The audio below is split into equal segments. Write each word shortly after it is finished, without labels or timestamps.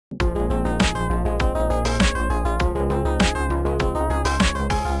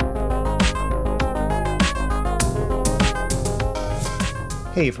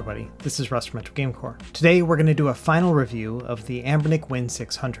Hey everybody, this is Russ from Retro Gamecore. Today we're going to do a final review of the Anbernic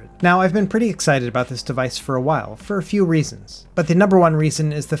Win600. Now I've been pretty excited about this device for a while, for a few reasons. But the number one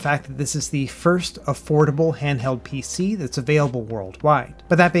reason is the fact that this is the first affordable handheld PC that's available worldwide.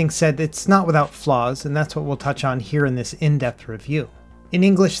 But that being said, it's not without flaws, and that's what we'll touch on here in this in-depth review. In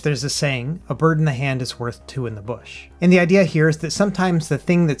English, there's a saying, a bird in the hand is worth two in the bush. And the idea here is that sometimes the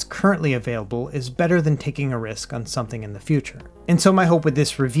thing that's currently available is better than taking a risk on something in the future. And so my hope with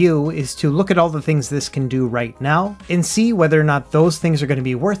this review is to look at all the things this can do right now and see whether or not those things are going to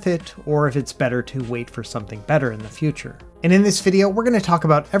be worth it, or if it's better to wait for something better in the future. And in this video, we're going to talk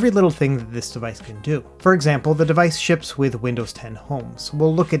about every little thing that this device can do. For example, the device ships with Windows 10 Home, so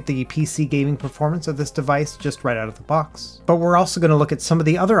we'll look at the PC gaming performance of this device just right out of the box. But we're also going to look at some of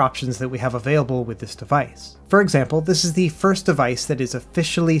the other options that we have available with this device. For example, this is the first device that is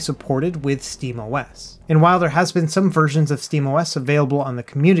officially supported with SteamOS. And while there has been some versions of SteamOS available on the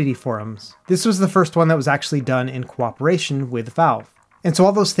community forums, this was the first one that was actually done in cooperation with Valve. And so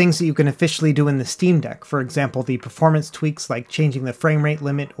all those things that you can officially do in the Steam Deck, for example the performance tweaks like changing the frame rate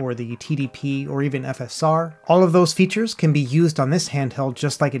limit or the TDP or even FSR, all of those features can be used on this handheld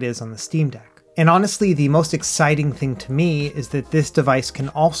just like it is on the Steam Deck. And honestly, the most exciting thing to me is that this device can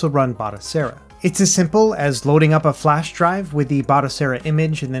also run Batocera. It's as simple as loading up a flash drive with the Batocera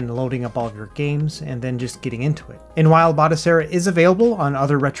image and then loading up all of your games and then just getting into it. And while Batocera is available on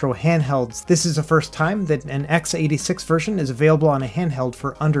other retro handhelds, this is the first time that an x86 version is available on a handheld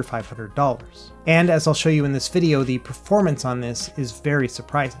for under $500. And as I'll show you in this video, the performance on this is very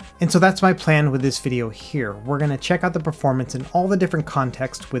surprising. And so that's my plan with this video here. We're going to check out the performance in all the different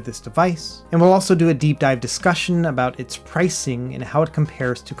contexts with this device, and we'll also do a deep dive discussion about its pricing and how it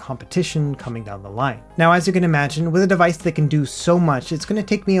compares to competition coming down the line. Now, as you can imagine, with a device that can do so much, it's going to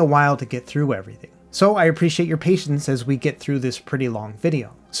take me a while to get through everything. So I appreciate your patience as we get through this pretty long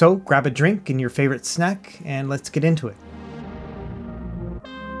video. So grab a drink and your favorite snack, and let's get into it.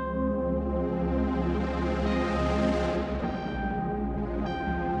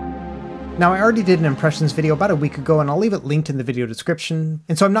 Now, I already did an impressions video about a week ago, and I'll leave it linked in the video description,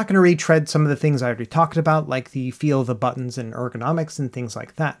 and so I'm not going to retread some of the things I already talked about, like the feel of the buttons and ergonomics and things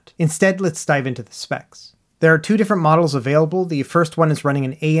like that. Instead, let's dive into the specs. There are two different models available. The first one is running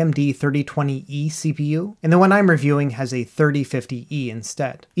an AMD 3020E CPU, and the one I'm reviewing has a 3050E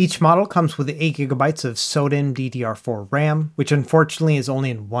instead. Each model comes with 8GB of SODIMM DDR4 RAM, which unfortunately is only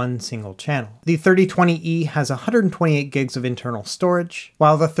in one single channel. The 3020E has 128GB of internal storage,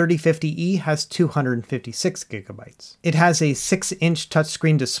 while the 3050E has 256GB. It has a 6-inch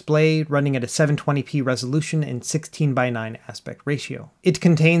touchscreen display running at a 720p resolution and 16:9 aspect ratio. It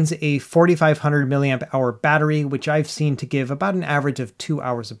contains a 4500 mAh battery, which I've seen to give about an average of 2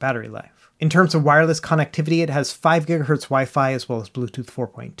 hours of battery life. In terms of wireless connectivity, it has 5 GHz Wi-Fi as well as Bluetooth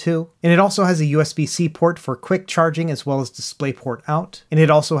 4.2, and it also has a USB-C port for quick charging as well as DisplayPort out, and it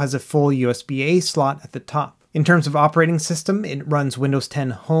also has a full USB-A slot at the top. In terms of operating system, it runs Windows 10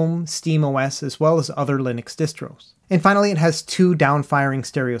 Home, SteamOS, as well as other Linux distros. And finally, it has two down-firing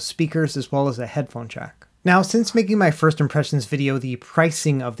stereo speakers as well as a headphone jack. Now, since making my first impressions video, the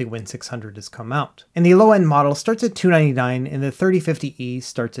pricing of the Win600 has come out. And the low-end model starts at $299 and the 3050E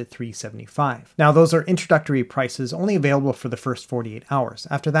starts at $375. Now, those are introductory prices only available for the first 48 hours.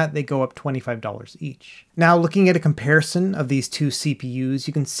 After that, they go up $25 each. Now, looking at a comparison of these two CPUs,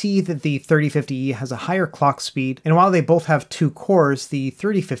 you can see that the 3050E has a higher clock speed, and while they both have 2 cores, the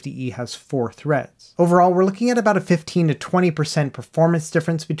 3050E has 4 threads. Overall, we're looking at about a 15 to 20% performance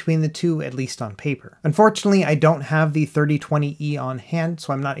difference between the two, at least on paper. Unfortunately, I don't have the 3020E on hand,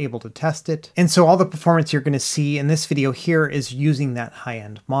 so I'm not able to test it. And so all the performance you're going to see in this video here is using that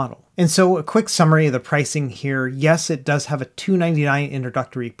high-end model. And so a quick summary of the pricing here. Yes, it does have a $299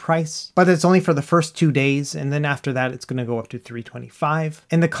 introductory price, but it's only for the first 2 days, and then after that it's going to go up to $325.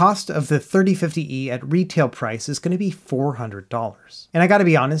 And the cost of the 3050E at retail price is going to be $400. And I gotta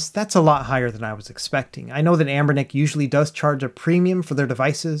be honest, that's a lot higher than I was expecting. I know that Anbernic usually does charge a premium for their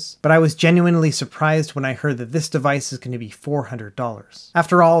devices, but I was genuinely surprised when I heard that this device is going to be $400.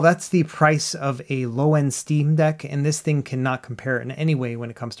 After all, that's the price of a low-end Steam Deck, and this thing cannot compare in any way when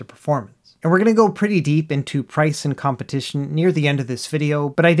it comes to performance. And we're going to go pretty deep into price and competition near the end of this video,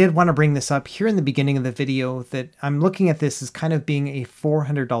 but I did want to bring this up here in the beginning of the video that I'm looking at this as kind of being a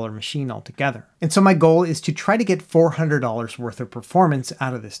 $400 machine altogether. And so my goal is to try to get $400 worth of performance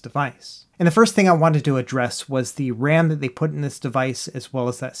out of this device. And the first thing I wanted to address was the RAM that they put in this device as well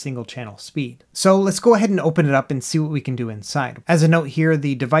as that single channel speed. So let's go ahead and open it up and see what we can do inside. As a note here,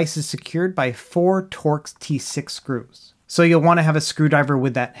 the device is secured by 4 Torx T6 screws. So you'll want to have a screwdriver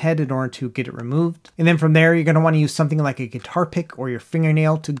with that head in order to get it removed. And then from there, you're going to want to use something like a guitar pick or your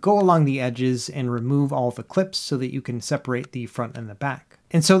fingernail to go along the edges and remove all the clips so that you can separate the front and the back.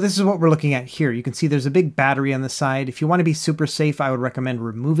 And so this is what we're looking at here. You can see there's a big battery on the side. If you want to be super safe, I would recommend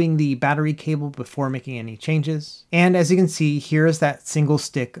removing the battery cable before making any changes. And as you can see, here is that single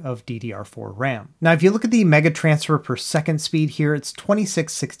stick of DDR4 RAM. Now, if you look at the mega transfer per second speed here, it's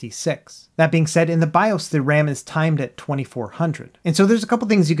 2666. That being said, in the BIOS, the RAM is timed at 2400. And so there's a couple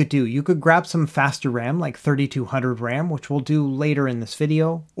things you could do. You could grab some faster RAM, like 3200 RAM, which we'll do later in this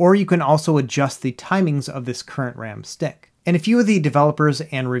video, or you can also adjust the timings of this current RAM stick. And a few of the developers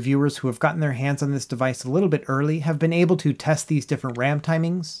and reviewers who have gotten their hands on this device a little bit early have been able to test these different RAM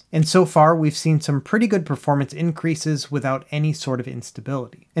timings, and so far we've seen some pretty good performance increases without any sort of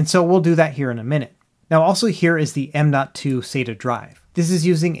instability. And so we'll do that here in a minute. Now also here is the M.2 SATA drive. This is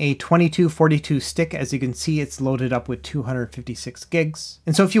using a 2242 stick. As you can see, it's loaded up with 256 gigs.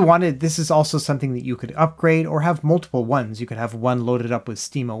 And so if you wanted, this is also something that you could upgrade or have multiple ones. You could have one loaded up with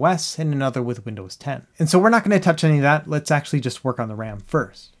SteamOS and another with Windows 10. And so we're not going to touch any of that. Let's actually just work on the RAM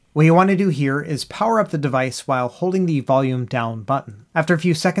first. What you want to do here is power up the device while holding the volume down button. After a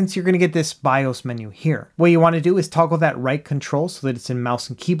few seconds, you're going to get this BIOS menu here. What you want to do is toggle that right control so that it's in mouse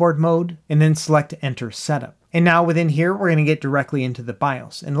and keyboard mode, and then select Enter Setup. And now within here, we're going to get directly into the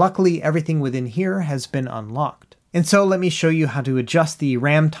BIOS, and luckily everything within here has been unlocked. And so let me show you how to adjust the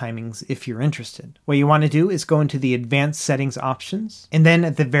RAM timings if you're interested. What you want to do is go into the Advanced Settings options, and then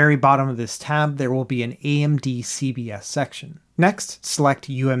at the very bottom of this tab, there will be an AMD CBS section. Next, select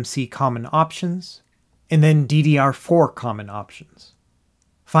UMC Common Options, and then DDR4 Common Options.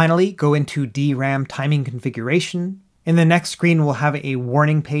 Finally, go into DRAM Timing Configuration, and the next screen will have a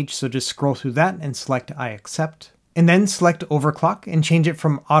warning page, so just scroll through that and select I accept. And then select Overclock and change it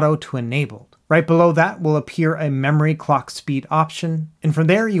from Auto to Enabled. Right below that will appear a Memory Clock Speed option, and from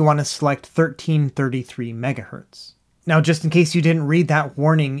there you want to select 1333 MHz. Now, just in case you didn't read that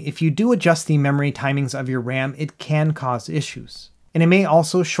warning, if you do adjust the memory timings of your RAM, it can cause issues. And it may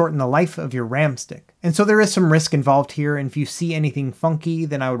also shorten the life of your RAM stick. And so there is some risk involved here, and if you see anything funky,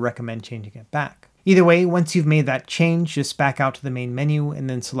 then I would recommend changing it back. Either way, once you've made that change, just back out to the main menu and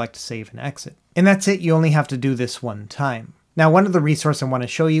then select Save and Exit. And that's it, you only have to do this one time. Now, one of the resources I want to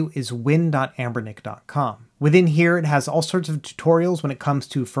show you is win.anbernic.com. Within here, it has all sorts of tutorials when it comes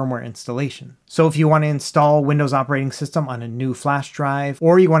to firmware installation. So if you want to install Windows operating system on a new flash drive,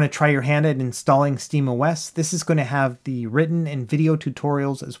 or you want to try your hand at installing SteamOS, this is going to have the written and video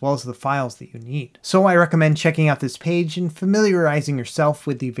tutorials as well as the files that you need. So I recommend checking out this page and familiarizing yourself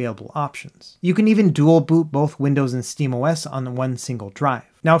with the available options. You can even dual boot both Windows and SteamOS on one single drive.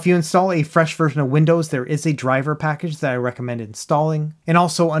 Now, if you install a fresh version of Windows, there is a driver package that I recommend installing. And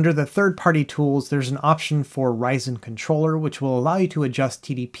also under the third-party tools, there's an option for Ryzen controller, which will allow you to adjust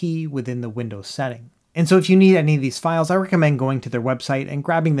TDP within the Windows setting. And so if you need any of these files, I recommend going to their website and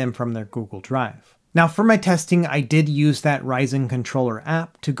grabbing them from their Google Drive. Now, for my testing, I did use that Ryzen controller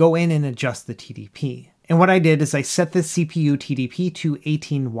app to go in and adjust the TDP. And what I did is I set the CPU TDP to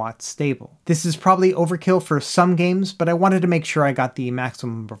 18 watts stable. This is probably overkill for some games, but I wanted to make sure I got the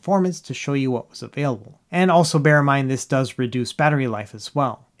maximum performance to show you what was available. And also bear in mind this does reduce battery life as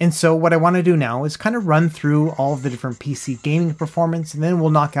well. And so what I want to do now is kind of run through all of the different PC gaming performance, and then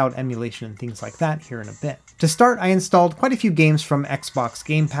we'll knock out emulation and things like that here in a bit. To start, I installed quite a few games from Xbox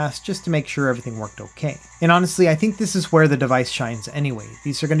Game Pass just to make sure everything worked okay. And honestly, I think this is where the device shines anyway.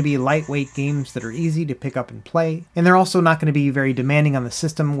 These are going to be lightweight games that are easy to pick up and play, and they're also not going to be very demanding on the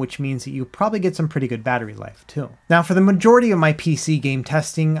system, which means that you probably get some pretty good battery life too. Now, for the majority of my PC game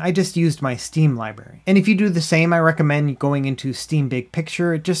testing, I just used my Steam library. And if you do the same, I recommend going into Steam Big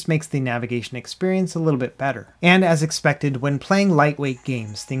Picture. It just makes the navigation experience a little bit better. And as expected, when playing lightweight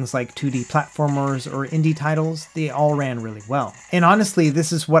games, things like 2D platformers or indie titles, they all ran really well. And honestly,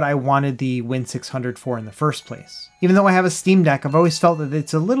 this is what I wanted the Win600 for in the first place. Even though I have a Steam Deck, I've always felt that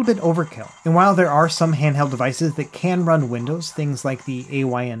it's a little bit overkill. And while there are some handheld devices that can run Windows, things like the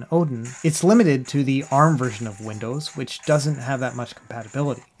AYN Odin, it's limited to the ARM version of Windows, which doesn't have that much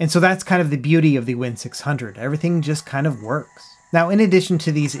compatibility. And so that's kind of the beauty of the Win600. Everything just kind of works. Now, in addition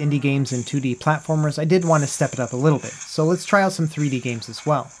to these indie games and 2D platformers, I did want to step it up a little bit, so let's try out some 3D games as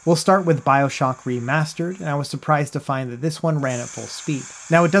well. We'll start with BioShock Remastered, and I was surprised to find that this one ran at full speed.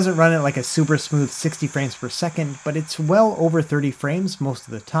 Now, it doesn't run at like a super smooth 60 frames per second, but it's well over 30 frames most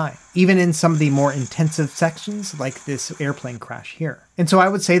of the time, even in some of the more intensive sections like this airplane crash here. And so I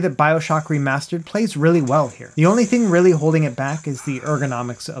would say that BioShock Remastered plays really well here. The only thing really holding it back is the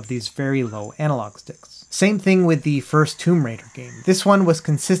ergonomics of these very low analog sticks. Same thing with the first Tomb Raider game. This one was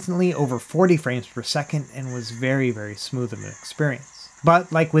consistently over 40 frames per second and was very smooth of an experience.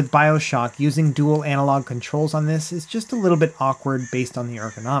 But like with BioShock, using dual analog controls on this is just a little bit awkward based on the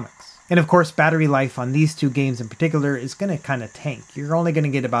ergonomics. And of course, battery life on these two games in particular is going to kind of tank. You're only going to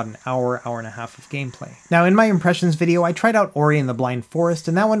get about an hour and a half of gameplay. Now in my impressions video, I tried out Ori and the Blind Forest,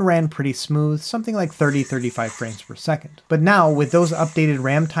 and that one ran pretty smooth, something like 30-35 frames per second. But now with those updated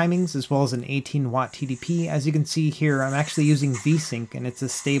RAM timings as well as an 18-watt TDP, as you can see here, I'm actually using VSync and it's a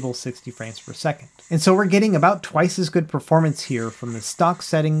stable 60 frames per second. And so we're getting about twice as good performance here from the stock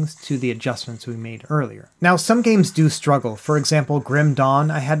settings to the adjustments we made earlier. Now some games do struggle. For example, Grim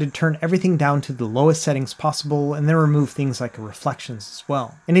Dawn, I had to turn everything down to the lowest settings possible and then remove things like reflections as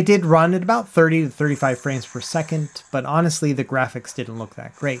well. And it did run at about 30-35 frames per second, but honestly the graphics didn't look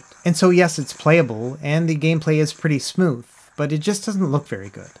that great. And so yes, it's playable and the gameplay is pretty smooth, but it just doesn't look very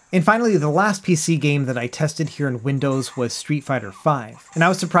good. And finally, the last PC game that I tested here in Windows was Street Fighter V, and I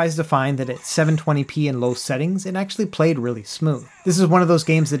was surprised to find that at 720p and low settings, it actually played really smooth. This is one of those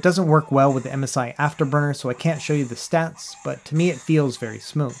games that doesn't work well with the MSI Afterburner, so I can't show you the stats, but to me it feels very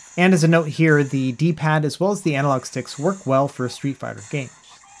smooth. And as a note here, the D-pad as well as the analog sticks work well for a Street Fighter game.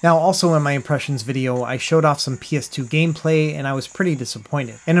 Now also in my impressions video, I showed off some PS2 gameplay and I was pretty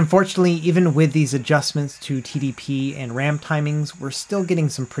disappointed. And unfortunately, even with these adjustments to TDP and RAM timings, we're still getting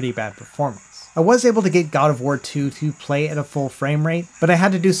some pretty bad performance. I was able to get God of War 2 to play at a full frame rate, but I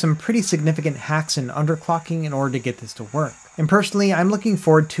had to do some pretty significant hacks and underclocking in order to get this to work. And personally, I'm looking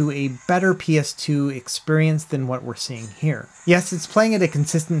forward to a better PS2 experience than what we're seeing here. Yes, it's playing at a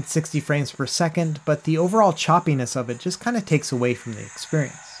consistent 60 frames per second, but the overall choppiness of it just kind of takes away from the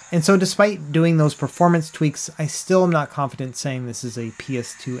experience. And so despite doing those performance tweaks, I still am not confident saying this is a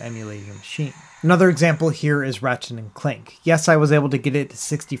PS2 emulating machine. Another example here is Ratchet & Clank. Yes, I was able to get it to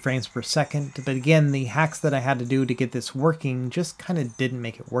 60 frames per second, but again, the hacks that I had to do to get this working just kind of didn't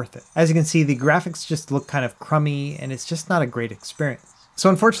make it worth it. As you can see, the graphics just look kind of crummy, and it's just not a great experience. So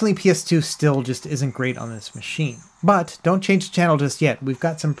unfortunately, PS2 still just isn't great on this machine. But don't change the channel just yet, we've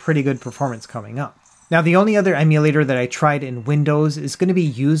got some pretty good performance coming up. Now the only other emulator that I tried in Windows is going to be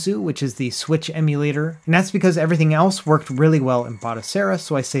Yuzu, which is the Switch emulator, and that's because everything else worked really well in Batocera,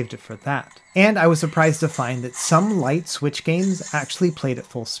 so I saved it for that. And I was surprised to find that some light Switch games actually played at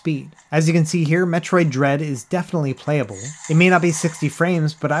full speed. As you can see here, Metroid Dread is definitely playable. It may not be 60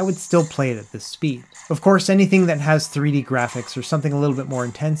 frames, but I would still play it at this speed. Of course, anything that has 3D graphics or something a little bit more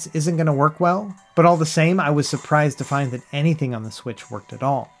intense isn't going to work well, but all the same, I was surprised to find that anything on the Switch worked at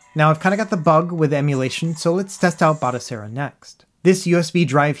all. Now I've kind of got the bug with emulation, so let's test out Batocera next. This USB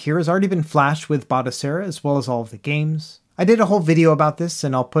drive here has already been flashed with Batocera as well as all of the games. I did a whole video about this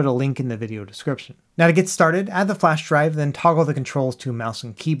and I'll put a link in the video description. Now to get started, add the flash drive, then toggle the controls to mouse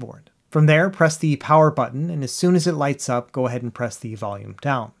and keyboard. From there, press the power button, and as soon as it lights up, go ahead and press the volume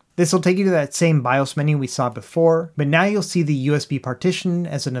down. This will take you to that same BIOS menu we saw before, but now you'll see the USB partition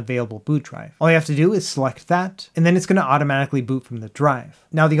as an available boot drive. All you have to do is select that, and then it's going to automatically boot from the drive.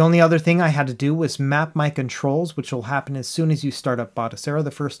 Now the only other thing I had to do was map my controls, which will happen as soon as you start up Batocera the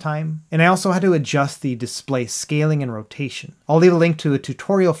first time, and I also had to adjust the display scaling and rotation. I'll leave a link to a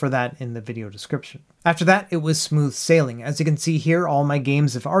tutorial for that in the video description. After that, it was smooth sailing. As you can see here, all my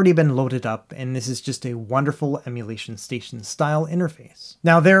games have already been loaded up, and this is just a wonderful emulation station style interface.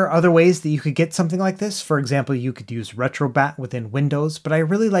 Now there are other ways that you could get something like this. For example, you could use RetroBat within Windows, but I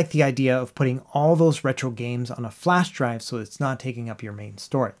really like the idea of putting all those retro games on a flash drive so it's not taking up your main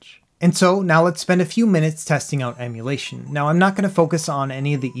storage. And so now let's spend a few minutes testing out emulation. Now I'm not going to focus on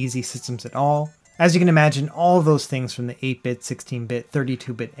any of the easy systems at all. As you can imagine, all of those things from the 8-bit, 16-bit,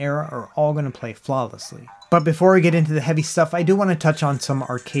 32-bit era are all going to play flawlessly. But before we get into the heavy stuff, I do want to touch on some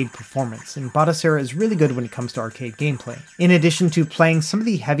arcade performance, and Batocera is really good when it comes to arcade gameplay. In addition to playing some of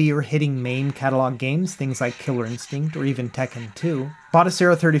the heavier hitting main catalog games, things like Killer Instinct or even Tekken 2,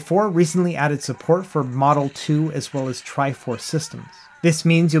 Batocera 34 recently added support for Model 2 as well as Triforce systems. This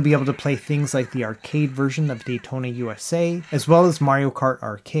means you'll be able to play things like the arcade version of Daytona USA, as well as Mario Kart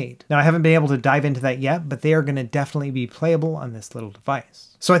Arcade. Now I haven't been able to dive into that yet, but they are going to definitely be playable on this little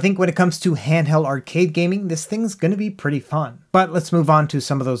device. So I think when it comes to handheld arcade gaming, this thing's going to be pretty fun. But let's move on to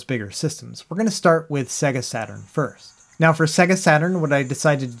some of those bigger systems. We're going to start with Sega Saturn first. Now for Sega Saturn, what I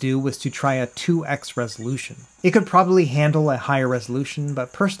decided to do was to try a 2x resolution. It could probably handle a higher resolution,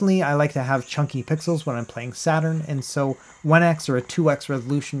 but personally I like to have chunky pixels when I'm playing Saturn, and so 1x or a 2x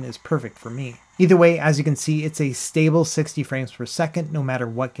resolution is perfect for me. Either way, as you can see, it's a stable 60 frames per second no matter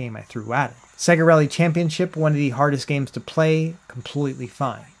what game I threw at it. Sega Rally Championship, one of the hardest games to play, completely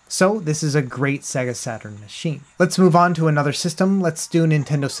fine. So this is a great Sega Saturn machine. Let's move on to another system. Let's do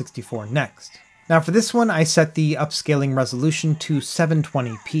Nintendo 64 next. Now for this one, I set the upscaling resolution to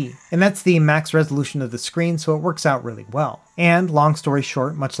 720p, and that's the max resolution of the screen, so it works out really well. And long story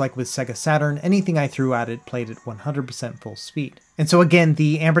short, much like with Sega Saturn, anything I threw at it played at 100% full speed. And so again,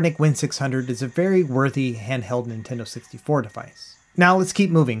 the Anbernic Win600 is a very worthy handheld Nintendo 64 device. Now let's keep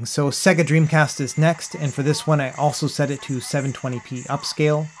moving. So Sega Dreamcast is next, and for this one I also set it to 720p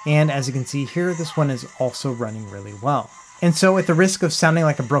upscale, and as you can see here, this one is also running really well. And so at the risk of sounding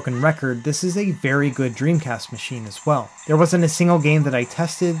like a broken record, this is a very good Dreamcast machine as well. There wasn't a single game that I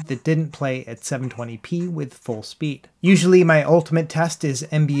tested that didn't play at 720p with full speed. Usually my ultimate test is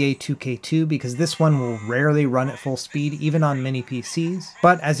NBA 2K2 because this one will rarely run at full speed even on mini PCs,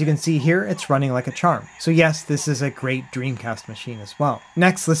 but as you can see here, it's running like a charm. So yes, this is a great Dreamcast machine as well.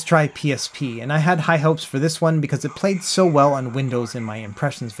 Next, let's try PSP, and I had high hopes for this one because it played so well on Windows in my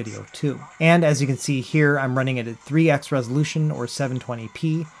impressions video too. And as you can see here, I'm running it at 3x resolution or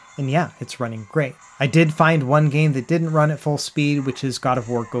 720p, and yeah, it's running great. I did find one game that didn't run at full speed, which is God of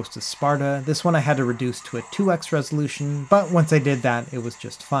War Ghost of Sparta. This one I had to reduce to a 2x resolution, but once I did that, it was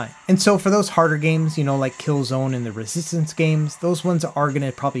just fine. And so for those harder games, you know, like Killzone and the Resistance games, those ones are going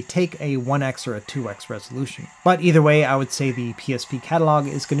to probably take a 1x or a 2x resolution. But either way, I would say the PSP catalog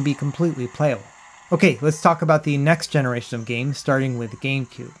is going to be completely playable. Okay, let's talk about the next generation of games, starting with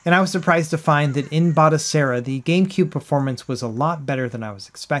GameCube. And I was surprised to find that in Batocera, the GameCube performance was a lot better than I was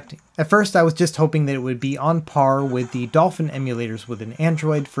expecting. At first, I was just hoping that it would be on par with the Dolphin emulators within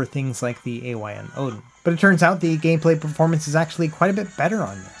Android for things like the AYN Odin. But it turns out the gameplay performance is actually quite a bit better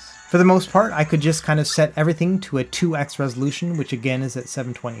on this. For the most part, I could just kind of set everything to a 2x resolution, which again is at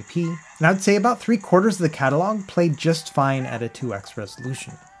 720p, and I'd say about 3/4 of the catalog played just fine at a 2x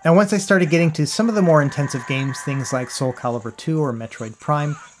resolution. Now once I started getting to some of the more intensive games, things like Soul Calibur 2 or Metroid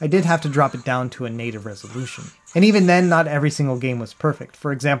Prime, I did have to drop it down to a native resolution. And even then, not every single game was perfect.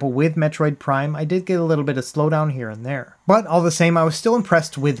 For example, with Metroid Prime, I did get a little bit of slowdown here and there. But all the same, I was still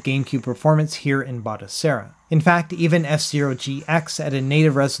impressed with GameCube performance here in Batocera. In fact, even F-Zero GX at a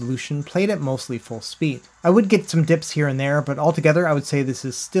native resolution played at mostly full speed. I would get some dips here and there, but altogether I would say this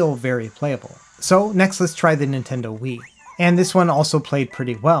is still very playable. So next let's try the Nintendo Wii. And this one also played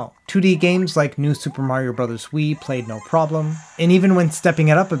pretty well. 2D games like New Super Mario Bros. Wii played no problem, and even when stepping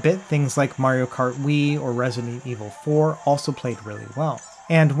it up a bit, things like Mario Kart Wii or Resident Evil 4 also played really well.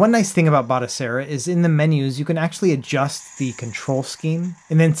 And one nice thing about Batocera is in the menus you can actually adjust the control scheme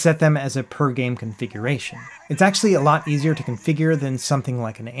and then set them as a per game configuration. It's actually a lot easier to configure than something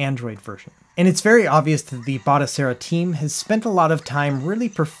like an Android version. And it's very obvious that the Batocera team has spent a lot of time really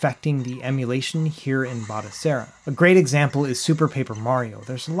perfecting the emulation here in Batocera. A great example is Super Paper Mario.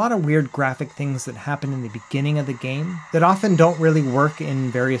 There's a lot of weird graphic things that happen in the beginning of the game that often don't really work in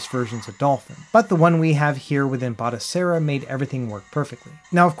various versions of Dolphin. But the one we have here within Batocera made everything work perfectly.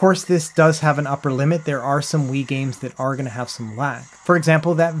 Now of course this does have an upper limit. There are some Wii games that are going to have some lag. For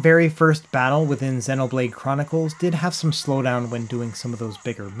example, that very first battle within Xenoblade Chronicles did have some slowdown when doing some of those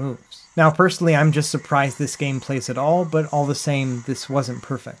bigger moves. Now personally, I'm just surprised this game plays at all, but all the same, this wasn't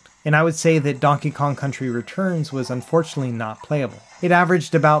perfect. And I would say that Donkey Kong Country Returns was unfortunately not playable. It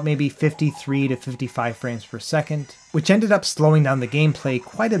averaged about maybe 53 to 55 frames per second, which ended up slowing down the gameplay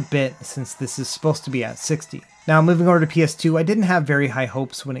quite a bit since this is supposed to be at 60. Now moving over to PS2, I didn't have very high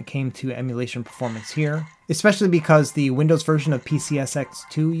hopes when it came to emulation performance here, especially because the Windows version of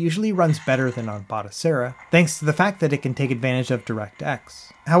PCSX2 usually runs better than on Batocera, thanks to the fact that it can take advantage of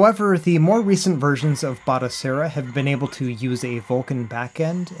DirectX. However, the more recent versions of Batocera have been able to use a Vulkan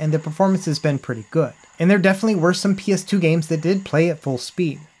backend, and the performance has been pretty good. And there definitely were some PS2 games that did play at full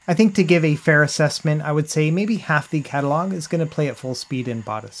speed. I think to give a fair assessment, I would say maybe half the catalog is going to play at full speed in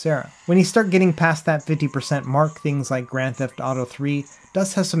Batocera. When you start getting past that 50% mark, things like Grand Theft Auto 3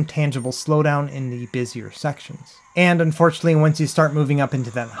 does have some tangible slowdown in the busier sections. And unfortunately, once you start moving up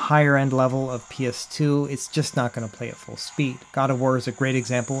into that higher end level of PS2, it's just not going to play at full speed. God of War is a great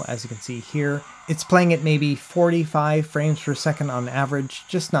example, as you can see here. It's playing at maybe 45 frames per second on average,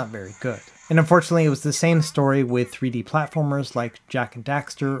 just not very good. And unfortunately, it was the same story with 3D platformers like Jak and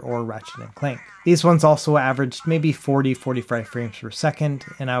Daxter or Ratchet & Clank. These ones also averaged maybe 40-45 frames per second,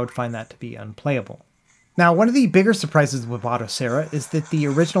 and I would find that to be unplayable. Now, one of the bigger surprises with Batocera is that the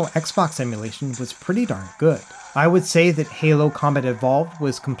original Xbox emulation was pretty darn good. I would say that Halo Combat Evolved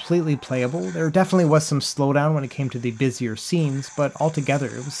was completely playable. There definitely was some slowdown when it came to the busier scenes, but altogether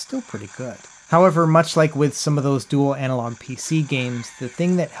it was still pretty good. However, much like with some of those dual analog PC games, the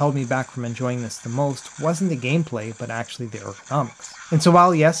thing that held me back from enjoying this the most wasn't the gameplay, but actually the ergonomics. And so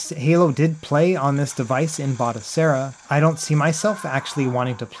while yes, Halo did play on this device in Batocera, I don't see myself actually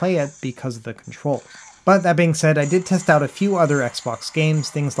wanting to play it because of the controls. But that being said, I did test out a few other Xbox games,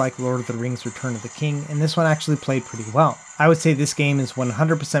 things like Lord of the Rings Return of the King, and this one actually played pretty well. I would say this game is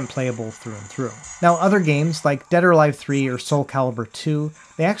 100% playable through and through. Now other games like Dead or Alive 3 or Soul Calibur 2,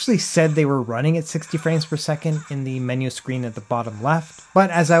 they actually said they were running at 60 frames per second in the menu screen at the bottom left,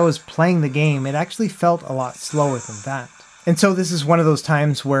 but as I was playing the game, it actually felt a lot slower than that. And so this is one of those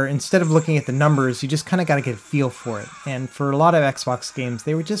times where instead of looking at the numbers, you just kind of got to get a feel for it, and for a lot of Xbox games,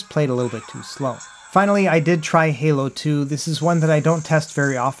 they were just played a little bit too slow. Finally, I did try Halo 2. This is one that I don't test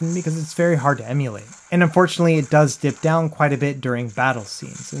very often because it's very hard to emulate. And unfortunately, it does dip down quite a bit during battle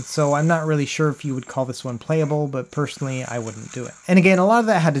scenes, and so I'm not really sure if you would call this one playable, but personally, I wouldn't do it. And again, a lot of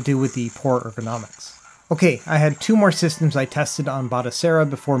that had to do with the poor ergonomics. Okay, I had two more systems I tested on Batocera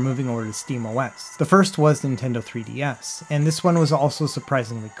before moving over to SteamOS. The first was Nintendo 3DS, and this one was also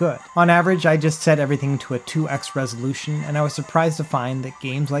surprisingly good. On average, I just set everything to a 2x resolution, and I was surprised to find that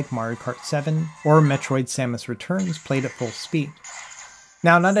games like Mario Kart 7 or Metroid Samus Returns played at full speed.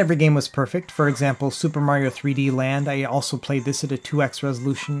 Now, not every game was perfect. For example, Super Mario 3D Land, I also played this at a 2x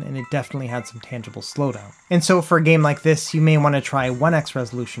resolution, and it definitely had some tangible slowdown. And so for a game like this, you may want to try 1x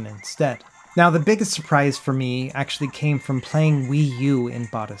resolution instead. Now, the biggest surprise for me actually came from playing Wii U in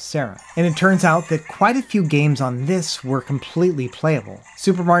Batocera, and it turns out that quite a few games on this were completely playable.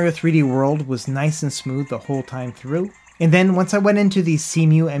 Super Mario 3D World was nice and smooth the whole time through, and then once I went into the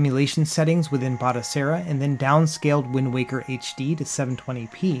CMU emulation settings within Batocera and then downscaled Wind Waker HD to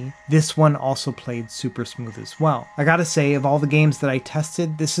 720p, this one also played super smooth as well. I gotta say, of all the games that I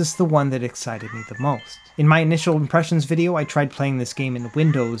tested, this is the one that excited me the most. In my initial impressions video, I tried playing this game in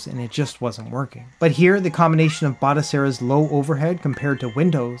Windows and it just wasn't working. But here, the combination of Batocera's low overhead compared to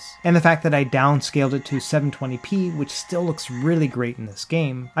Windows, and the fact that I downscaled it to 720p, which still looks really great in this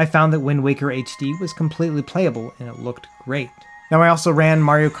game, I found that Wind Waker HD was completely playable and it looked great. Now I also ran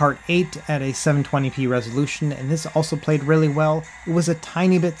Mario Kart 8 at a 720p resolution, and this also played really well. It was a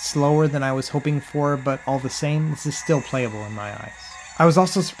tiny bit slower than I was hoping for, but all the same, this is still playable in my eyes. I was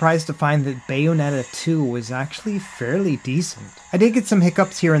also surprised to find that Bayonetta 2 was actually fairly decent. I did get some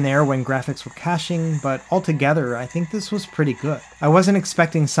hiccups here and there when graphics were caching, but altogether I think this was pretty good. I wasn't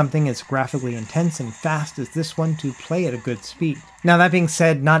expecting something as graphically intense and fast as this one to play at a good speed. Now that being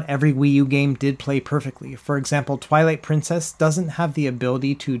said, not every Wii U game did play perfectly. For example, Twilight Princess doesn't have the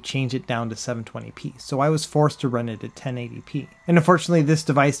ability to change it down to 720p, so I was forced to run it at 1080p. And unfortunately this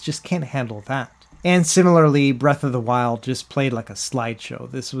device just can't handle that. And similarly, Breath of the Wild just played like a slideshow.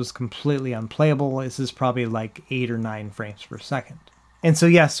 This was completely unplayable. This is probably like 8 or 9 frames per second. And so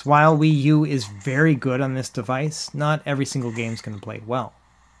yes, while Wii U is very good on this device, not every single game is going to play well.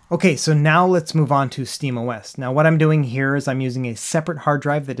 Okay, so now let's move on to SteamOS. Now what I'm doing here is I'm using a separate hard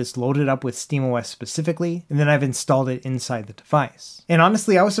drive that is loaded up with SteamOS specifically, and then I've installed it inside the device. And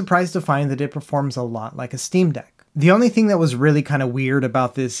honestly, I was surprised to find that it performs a lot like a Steam Deck. The only thing that was really kind of weird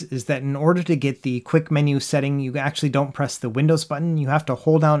about this is that in order to get the quick menu setting, you actually don't press the Windows button, you have to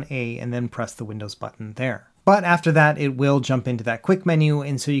hold down A and then press the Windows button there. But after that, it will jump into that quick menu,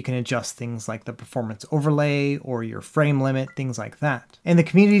 and so you can adjust things like the performance overlay or your frame limit, things like that. And the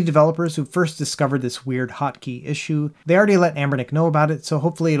community developers who first discovered this weird hotkey issue, they already let Anbernic know about it, so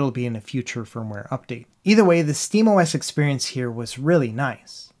hopefully it'll be in a future firmware update. Either way, the SteamOS experience here was really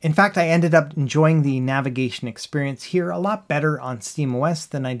nice. In fact, I ended up enjoying the navigation experience here a lot better on SteamOS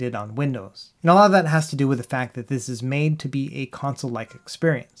than I did on Windows. And a lot of that has to do with the fact that this is made to be a console-like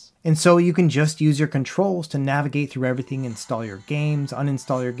experience. And so you can just use your controls to navigate through everything, install your games,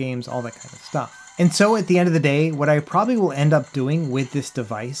 uninstall your games, all that kind of stuff. And so at the end of the day, what I probably will end up doing with this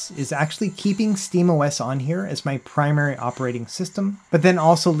device is actually keeping SteamOS on here as my primary operating system, but then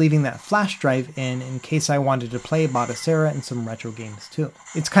also leaving that flash drive in case I wanted to play Batocera and some retro games too.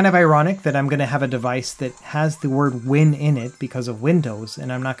 It's kind of ironic that I'm going to have a device that has the word Win in it because of Windows,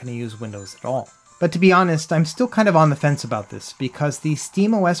 and I'm not going to use Windows at all. But to be honest, I'm still kind of on the fence about this because the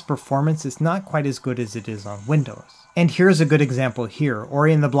SteamOS performance is not quite as good as it is on Windows. And here's a good example here.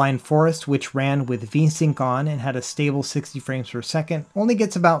 Ori and the Blind Forest, which ran with VSync on and had a stable 60 frames per second, only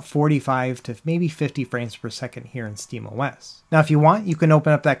gets about 45 to maybe 50 frames per second here in SteamOS. Now if you want, you can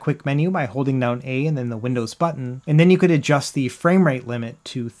open up that quick menu by holding down A and then the Windows button, and then you could adjust the frame rate limit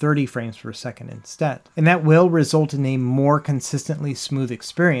to 30 frames per second instead. And that will result in a more consistently smooth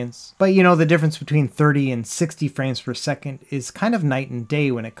experience, but you know, the difference between 30 and 60 frames per second is kind of night and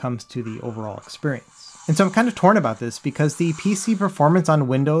day when it comes to the overall experience. And so I'm kind of torn about this because the PC performance on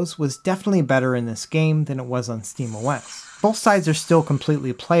Windows was definitely better in this game than it was on SteamOS. Both sides are still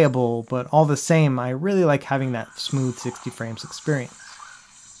completely playable, but all the same, I really like having that smooth 60 frames experience.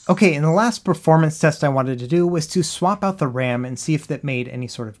 Okay, and the last performance test I wanted to do was to swap out the RAM and see if that made any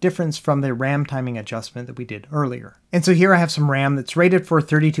sort of difference from the RAM timing adjustment that we did earlier. And so here I have some RAM that's rated for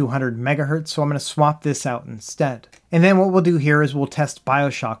 3200 megahertz, so I'm going to swap this out instead. And then what we'll do here is we'll test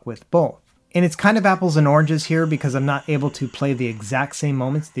BioShock with both. And it's kind of apples and oranges here because I'm not able to play the exact same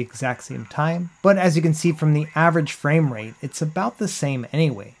moments at the exact same time. But as you can see from the average frame rate, it's about the same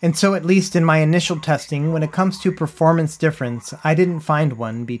anyway. And so at least in my initial testing, when it comes to performance difference, I didn't find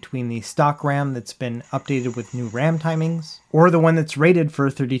one between the stock RAM that's been updated with new RAM timings, or the one that's rated for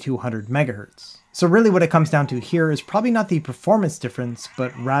 3200 megahertz. So really what it comes down to here is probably not the performance difference,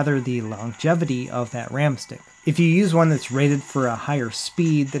 but rather the longevity of that RAM stick. If you use one that's rated for a higher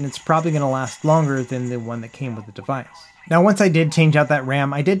speed, then it's probably going to last longer than the one that came with the device. Now once I did change out that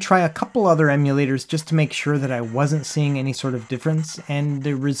RAM, I did try a couple other emulators just to make sure that I wasn't seeing any sort of difference, and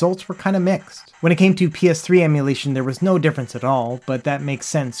the results were kind of mixed. When it came to PS3 emulation, there was no difference at all, but that makes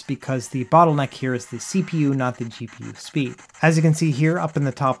sense because the bottleneck here is the CPU, not the GPU speed. As you can see here up in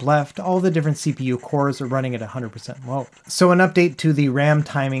the top left, all the different CPU cores are running at 100% load. So an update to the RAM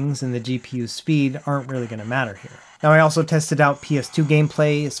timings and the GPU speed aren't really going to matter here. Now I also tested out PS2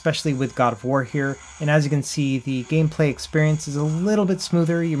 gameplay, especially with God of War here, and as you can see, the gameplay experience is a little bit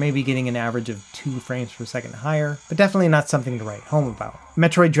smoother. You may be getting an average of 2 frames per second higher, but definitely not something to write home about.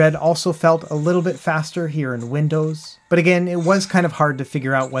 Metroid Dread also felt a little bit faster here in Windows, but again, it was kind of hard to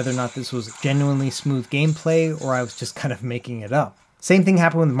figure out whether or not this was genuinely smooth gameplay or I was just kind of making it up. Same thing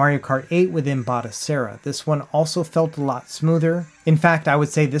happened with Mario Kart 8 within Batocera. This one also felt a lot smoother. In fact, I would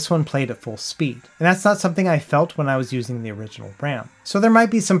say this one played at full speed. And that's not something I felt when I was using the original RAM. So there might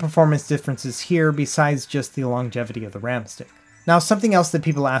be some performance differences here besides just the longevity of the RAM stick. Now, something else that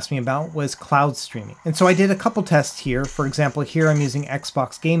people asked me about was cloud streaming. And so I did a couple tests here. For example, here I'm using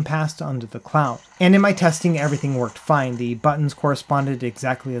Xbox Game Pass under the cloud. And in my testing, everything worked fine. The buttons corresponded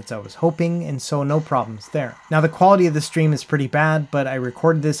exactly as I was hoping, and so no problems there. Now, the quality of the stream is pretty bad, but I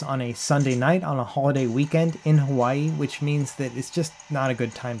recorded this on a Sunday night on a holiday weekend in Hawaii, which means that it's just not a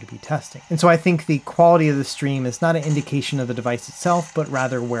good time to be testing. And so I think the quality of the stream is not an indication of the device itself, but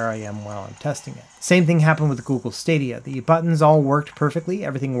rather where I am while I'm testing it. Same thing happened with Google Stadia. The buttons all worked perfectly,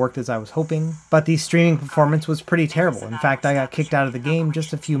 everything worked as I was hoping, but the streaming performance was pretty terrible. In fact, I got kicked out of the game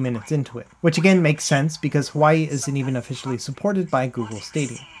just a few minutes into it, which again makes sense because Hawaii isn't even officially supported by Google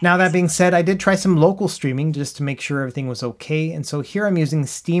Stadia. Now that being said, I did try some local streaming just to make sure everything was okay, and so here I'm using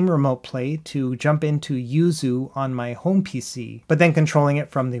Steam Remote Play to jump into Yuzu on my home PC, but then controlling it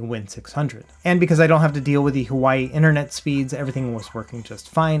from the Win600. And because I don't have to deal with the Hawaii internet speeds, everything was working just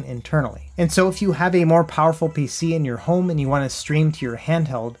fine internally. And so if you have a more powerful PC in your home and you want to stream to your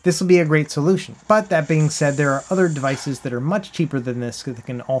handheld, this will be a great solution. But that being said, there are other devices that are much cheaper than this that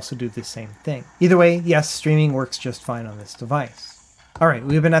can also do the same thing. Either way, yes, streaming works just fine on this device. Alright,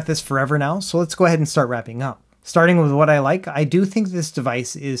 we've been at this forever now, so let's go ahead and start wrapping up. Starting with what I like, I do think this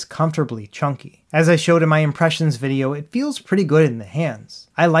device is comfortably chunky. As I showed in my impressions video, it feels pretty good in the hands.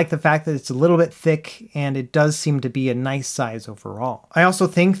 I like the fact that it's a little bit thick, and it does seem to be a nice size overall. I also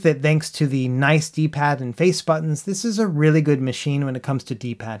think that thanks to the nice D-pad and face buttons, this is a really good machine when it comes to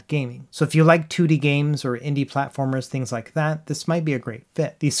D-pad gaming. So if you like 2D games or indie platformers, things like that, this might be a great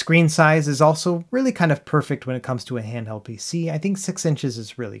fit. The screen size is also really kind of perfect when it comes to a handheld PC. I think 6 inches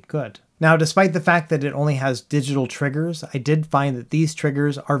is really good. Now, despite the fact that it only has digital triggers, I did find that these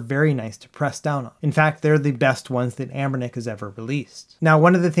triggers are very nice to press down on. In fact, they're the best ones that Anbernic has ever released. Now,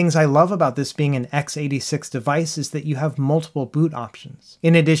 one of the things I love about this being an x86 device is that you have multiple boot options.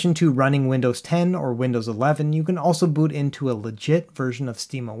 In addition to running Windows 10 or Windows 11, you can also boot into a legit version of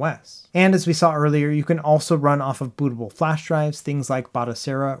SteamOS. And as we saw earlier, you can also run off of bootable flash drives, things like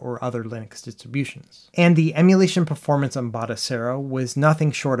Batocera or other Linux distributions. And the emulation performance on Batocera was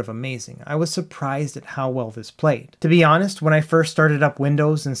nothing short of amazing. I was surprised at how well this played. To be honest, when I first started up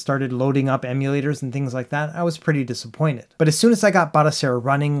Windows and started loading up emulators and things like that, I was pretty disappointed. But as soon as I got Batocera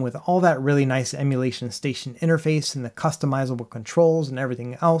running with all that really nice emulation station interface and the customizable controls and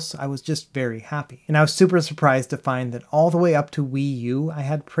everything else, I was just very happy. And I was super surprised to find that all the way up to Wii U, I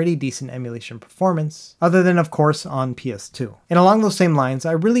had pretty decent emulation performance, other than of course on PS2. And along those same lines,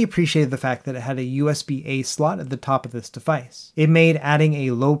 I really appreciated the fact that it had a USB-A slot at the top of this device. It made adding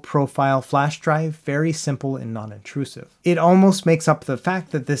a low-profile flash drive very simple and non-intrusive. It almost makes up the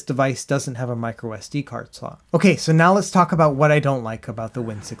fact that this device doesn't have a micro SD card slot. Okay, so now let's talk about what I don't like about the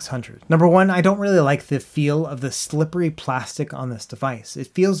Win600. Number one, I don't really like the feel of the slippery plastic on this device.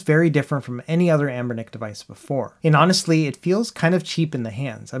 It feels very different from any other Anbernic device before. And honestly, it feels kind of cheap in the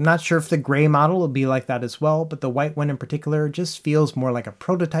hands. I'm not sure if the gray model will be like that as well, but the white one in particular just feels more like a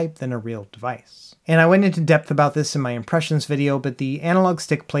prototype than a real device. And I went into depth about this in my impressions video, but the analog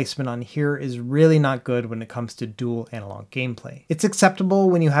stick placement on here is really not good when it comes to dual analog gameplay. It's acceptable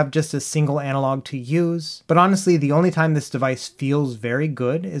when you have just a single analog to use, but honestly the only time this device feels very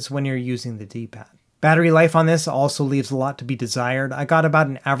good is when you're using the D-pad. Battery life on this also leaves a lot to be desired. I got about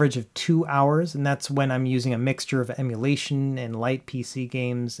an average of 2 hours, and that's when I'm using a mixture of emulation and light PC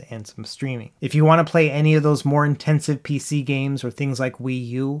games and some streaming. If you want to play any of those more intensive PC games or things like Wii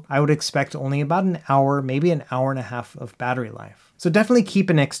U, I would expect only about an hour, maybe an hour and a half of battery life. So definitely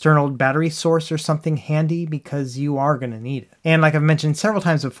keep an external battery source or something handy because you are going to need it. And like I've mentioned several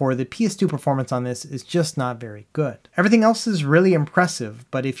times before, the PS2 performance on this is just not very good. Everything else is really impressive,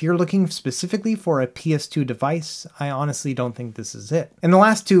 but if you're looking specifically for a PS2 device, I honestly don't think this is it. And the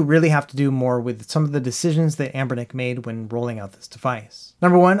last two really have to do more with some of the decisions that Anbernic made when rolling out this device.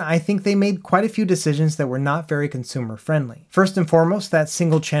 Number one, I think they made quite a few decisions that were not very consumer friendly. First and foremost, that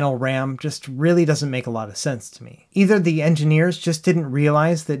single channel RAM just really doesn't make a lot of sense to me. Either the engineers just didn't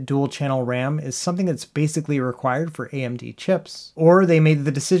realize that dual channel RAM is something that's basically required for AMD chips, or they made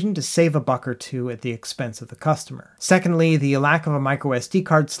the decision to save a buck or two at the expense of the customer. Secondly, the lack of a micro SD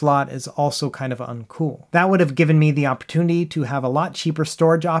card slot is also kind of uncool. That would have given me the opportunity to have a lot cheaper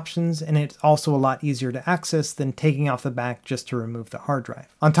storage options, and it's also a lot easier to access than taking off the back just to remove the hard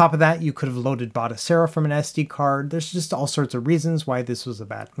drive. On top of that, you could have loaded Batocera from an SD card. There's just all sorts of reasons why this was a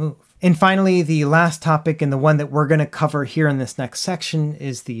bad move. And finally, the last topic and the one that we're going to cover here in this next section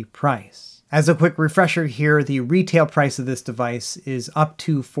is the price. As a quick refresher here, the retail price of this device is up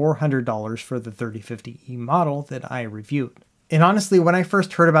to $400 for the 3050E model that I reviewed. And honestly, when I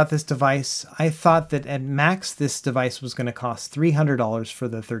first heard about this device, I thought that at max this device was going to cost $300 for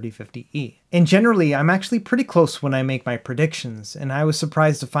the 3050E. And generally, I'm actually pretty close when I make my predictions, and I was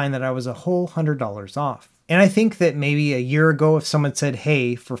surprised to find that I was a whole $100 off. And I think that maybe a year ago, if someone said,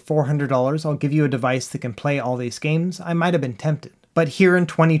 hey, for $400, I'll give you a device that can play all these games, I might have been tempted. But here in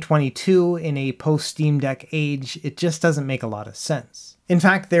 2022, in a post-Steam Deck age, it just doesn't make a lot of sense. In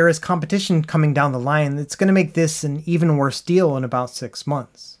fact, there is competition coming down the line that's going to make this an even worse deal in about 6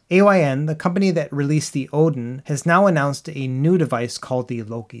 months. AYN, the company that released the Odin, has now announced a new device called the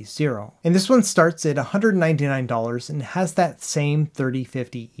Loki Zero. And this one starts at $199 and has that same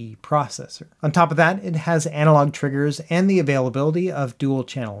 3050E processor. On top of that, it has analog triggers and the availability of dual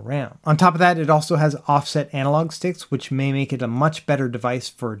channel RAM. On top of that, it also has offset analog sticks, which may make it a much better device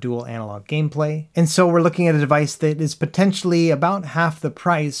for dual analog gameplay. And so we're looking at a device that is potentially about half the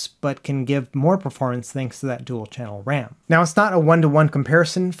price, but can give more performance thanks to that dual channel RAM. Now, it's not a one-to-one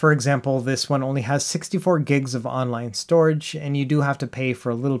comparison. For example, this one only has 64 gigs of online storage, and you do have to pay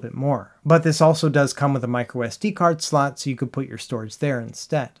for a little bit more. But this also does come with a micro SD card slot, so you could put your storage there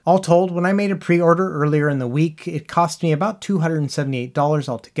instead. All told, when I made a pre-order earlier in the week, it cost me about $278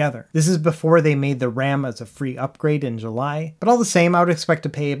 altogether. This is before they made the RAM as a free upgrade in July, but all the same, I would expect to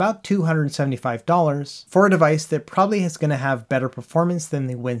pay about $275 for a device that probably is going to have better performance than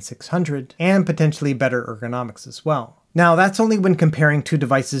the Win600, and potentially better ergonomics as well. Now, that's only when comparing two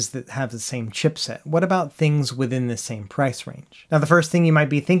devices that have the same chipset. What about things within the same price range? Now, the first thing you might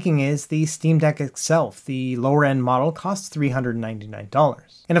be thinking is the Steam Deck itself. The lower-end model costs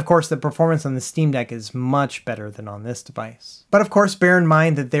 $399. And of course, the performance on the Steam Deck is much better than on this device. But of course, bear in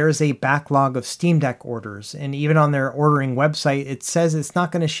mind that there is a backlog of Steam Deck orders, and even on their ordering website, it says it's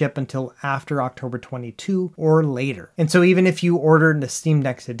not going to ship until after October 22 or later. And so even if you ordered a Steam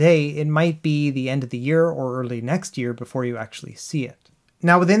Deck today, it might be the end of the year or early next year before you actually see it.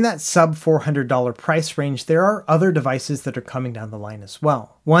 Now, within that sub $400 price range, there are other devices that are coming down the line as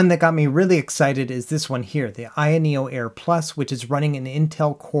well. One that got me really excited is this one here, the Neo Air Plus, which is running an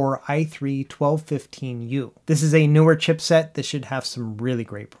Intel Core i3-1215U. This is a newer chipset that should have some really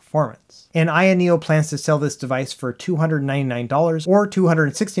great performance. And Neo plans to sell this device for $299 or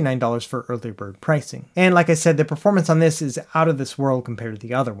 $269 for early bird pricing. And like I said, the performance on this is out of this world compared to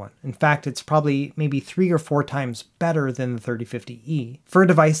the other one. In fact, it's probably maybe 3 or 4 times better than the 3050E for a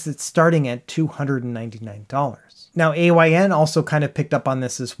device that's starting at $299. Now, AYN also kind of picked up on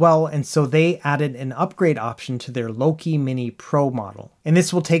this as well, and so they added an upgrade option to their Loki Mini Pro model. And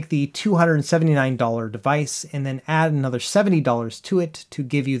this will take the $279 device and then add another $70 to it to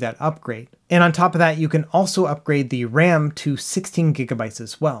give you that upgrade. And on top of that, you can also upgrade the RAM to 16 gigabytes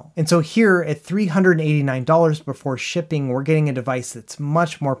as well. And so here at $389 before shipping, we're getting a device that's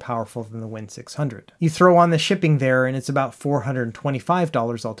much more powerful than the Win600. You throw on the shipping there and it's about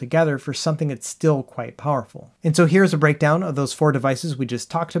 $425 altogether for something that's still quite powerful. And so here's a breakdown of those 4 devices we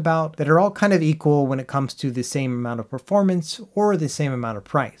just talked about that are all kind of equal when it comes to the same amount of performance or the same amount of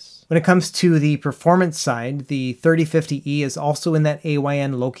price. When it comes to the performance side, the 3050E is also in that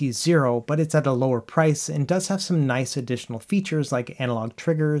AYN Loki Zero, but it's at a lower price and does have some nice additional features like analog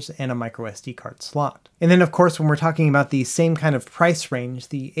triggers and a micro SD card slot. And then of course, when we're talking about the same kind of price range,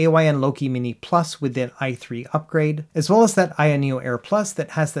 the AYN Loki Mini Plus with that i3 upgrade, as well as that Aya Neo Air Plus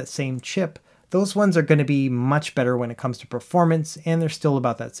that has that same chip, those ones are going to be much better when it comes to performance, and they're still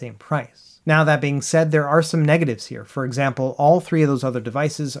about that same price. Now that being said, there are some negatives here. For example, all three of those other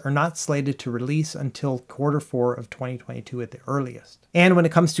devices are not slated to release until Q4 of 2022 at the earliest. And when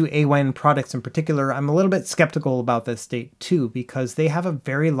it comes to AYN products in particular, I'm a little bit skeptical about this date too, because they have a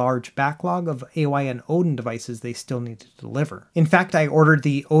very large backlog of AYN Odin devices they still need to deliver. In fact, I ordered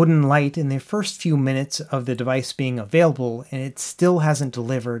the Odin Lite in the first few minutes of the device being available, and it still hasn't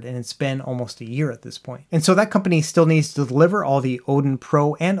delivered, and it's been almost a year at this point. And so that company still needs to deliver all the Odin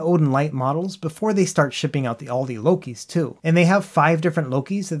Pro and Odin Lite models before they start shipping out all the Lokis too. And they have 5 different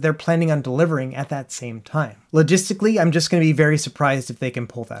Lokis that they're planning on delivering at that same time. Logistically, I'm just going to be very surprised if they can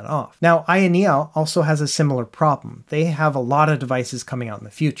pull that off. Now, Aya Neo also has a similar problem. They have a lot of devices coming out in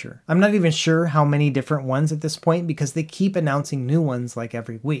the future. I'm not even sure how many different ones at this point because they keep announcing new ones like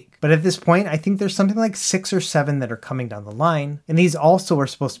every week. But at this point, I think there's something like 6 or 7 that are coming down the line, and these also are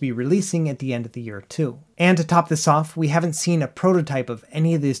supposed to be releasing at the end of the year too. And to top this off, we haven't seen a prototype of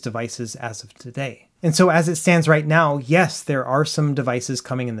any of these devices as of today. And so as it stands right now, yes, there are some devices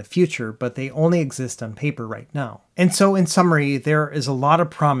coming in the future, but they only exist on paper right now. And so in summary, there is a lot of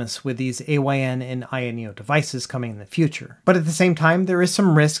promise with these AYN and Aya Neo devices coming in the future. But at the same time, there is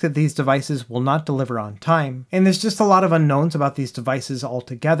some risk that these devices will not deliver on time, and there's just a lot of unknowns about these devices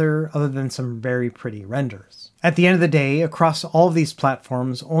altogether, other than some very pretty renders. At the end of the day, across all of these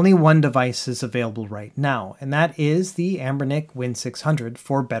platforms, only one device is available right now, and that is the Anbernic Win600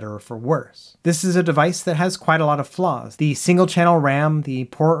 for better or for worse. This is a device that has quite a lot of flaws. The single channel RAM, the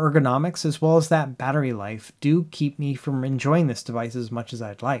poor ergonomics, as well as that battery life do keep me from enjoying this device as much as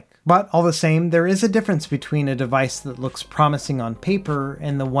I'd like. But all the same, there is a difference between a device that looks promising on paper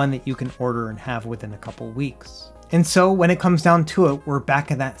and the one that you can order and have within a couple weeks. And so when it comes down to it, we're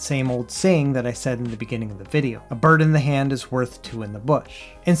back at that same old saying that I said in the beginning of the video. A bird in the hand is worth 2 in the bush.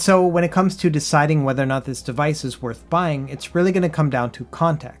 And so when it comes to deciding whether or not this device is worth buying, it's really going to come down to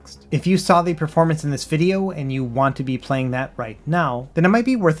context. If you saw the performance in this video and you want to be playing that right now, then it might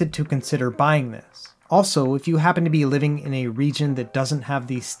be worth it to consider buying this. Also, if you happen to be living in a region that doesn't have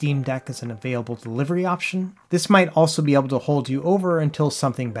the Steam Deck as an available delivery option, this might also be able to hold you over until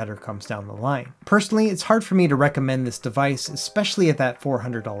something better comes down the line. Personally, it's hard for me to recommend this device, especially at that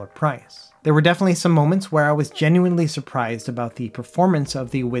 $400 price. There were definitely some moments where I was genuinely surprised about the performance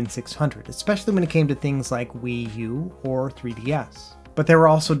of the Win600, especially when it came to things like Wii U or 3DS. But there were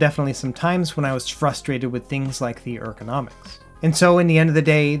also definitely some times when I was frustrated with things like the ergonomics. And so in the end of the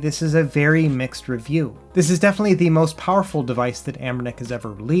day, this is a very mixed review. This is definitely the most powerful device that Anbernic has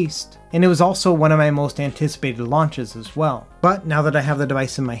ever released, and it was also one of my most anticipated launches as well. But now that I have the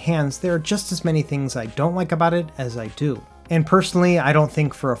device in my hands, there are just as many things I don't like about it as I do. And personally, I don't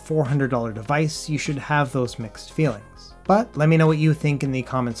think for a $400 device, you should have those mixed feelings. But let me know what you think in the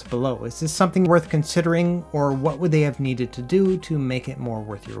comments below. Is this something worth considering, or what would they have needed to do to make it more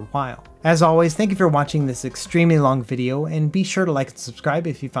worth your while? As always, thank you for watching this extremely long video, and be sure to like and subscribe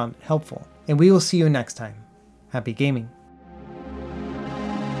if you found it helpful. And we will see you next time. Happy gaming.